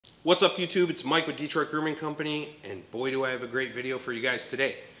What's up YouTube? It's Mike with Detroit Grooming Company, and boy do I have a great video for you guys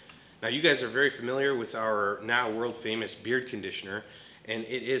today. Now you guys are very familiar with our now world famous beard conditioner, and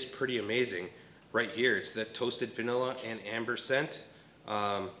it is pretty amazing. Right here, it's the toasted vanilla and amber scent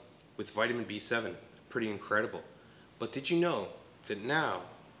with vitamin B7. Pretty incredible. But did you know that now,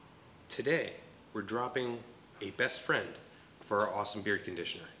 today, we're dropping a best friend for our awesome beard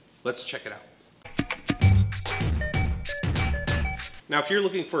conditioner? Let's check it out. Now, if you're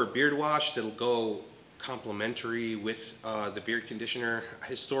looking for a beard wash that'll go complementary with the beard conditioner,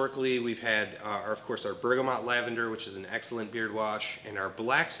 historically we've had, of course, our bergamot lavender, which is an excellent beard wash, and our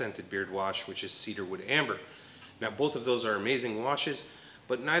black scented beard wash, which is cedarwood amber. Now, both of those are amazing washes,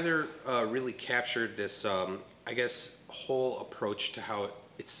 but neither really captured this, I guess, whole approach to how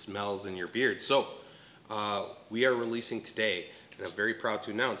it smells in your beard. So, we are releasing today, and I'm very proud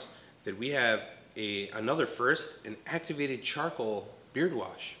to announce that we have another first, an activated charcoal beard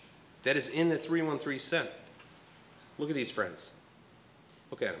wash that is in the 313 scent. Look at these friends.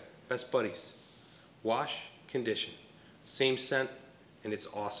 Look at them. Best buddies. Wash, condition. Same scent, and it's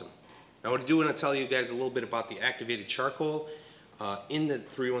awesome. Now what I do want to tell you guys a little bit about the activated charcoal in the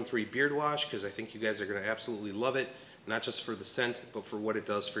 313 beard wash, because I think you guys are going to absolutely love it, not just for the scent, but for what it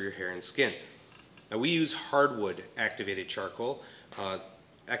does for your hair and skin. Now we use hardwood activated charcoal.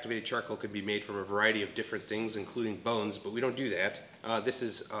 Activated charcoal can be made from a variety of different things, including bones, but we don't do that. This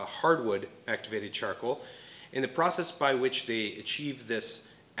is hardwood activated charcoal, and the process by which they achieve this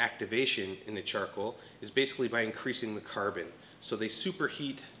activation in the charcoal is basically by increasing the carbon. So they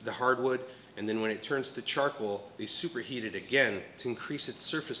superheat the hardwood, and then when it turns to charcoal, they superheat it again to increase its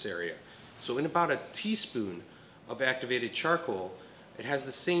surface area. So in about a teaspoon of activated charcoal, it has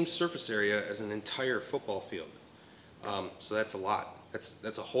the same surface area as an entire football field. So that's a lot.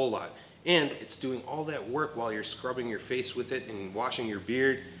 That's a whole lot. And it's doing all that work while you're scrubbing your face with it and washing your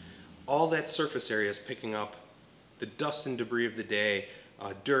beard. All that surface area is picking up the dust and debris of the day,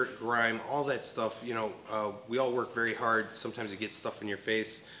 dirt, grime, all that stuff. You know, we all work very hard. Sometimes you get stuff in your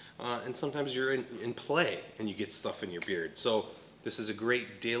face, and sometimes you're in play and you get stuff in your beard. So this is a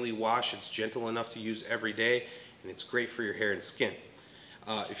great daily wash. It's gentle enough to use every day, and it's great for your hair and skin.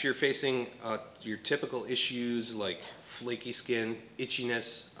 If you're facing your typical issues like flaky skin,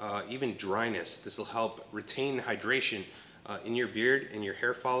 itchiness, even dryness, this will help retain hydration in your beard and your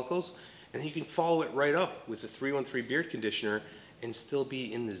hair follicles, and then you can follow it right up with the 313 beard conditioner and still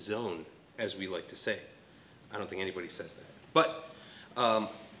be in the zone, as we like to say. I don't think anybody says that. But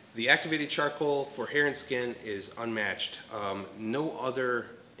the activated charcoal for hair and skin is unmatched. No other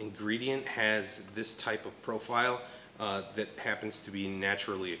ingredient has this type of profile that happens to be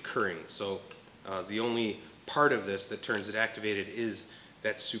naturally occurring. So the only part of this that turns it activated is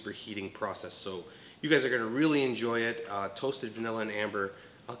that superheating process. So you guys are going to really enjoy it. Toasted vanilla and amber.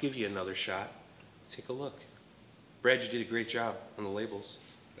 I'll give you another shot. Take a look. Brad, you did a great job on the labels.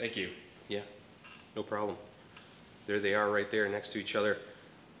 Thank you. Yeah, no problem. There they are right there next to each other.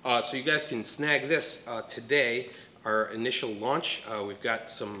 So you guys can snag this today, our initial launch. We've got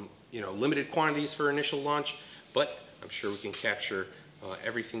some limited quantities for initial launch, but I'm sure we can capture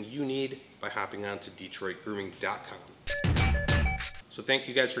everything you need by hopping on to DetroitGrooming.com. So thank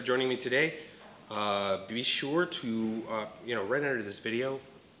you guys for joining me today. Be sure to, right under this video,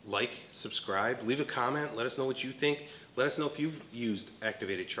 like, subscribe, leave a comment, let us know what you think. Let us know if you've used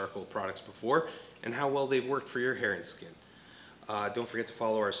activated charcoal products before and how well they've worked for your hair and skin. Don't forget to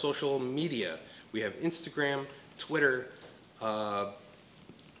follow our social media. We have Instagram, Twitter,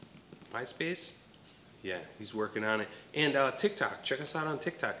 MySpace. Yeah, he's working on it. And TikTok. Check us out on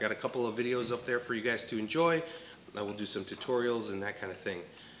TikTok. Got a couple of videos up there for you guys to enjoy. I will do some tutorials and that kind of thing.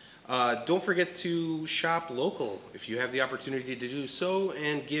 Don't forget to shop local if you have the opportunity to do so,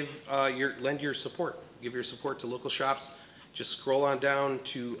 and lend your support. Give your support to local shops. Just scroll on down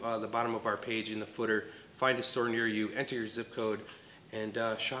to the bottom of our page in the footer. Find a store near you. Enter your zip code and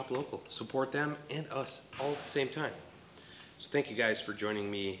shop local. Support them and us all at the same time. So thank you guys for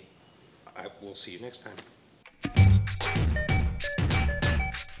joining me. I will see you next time.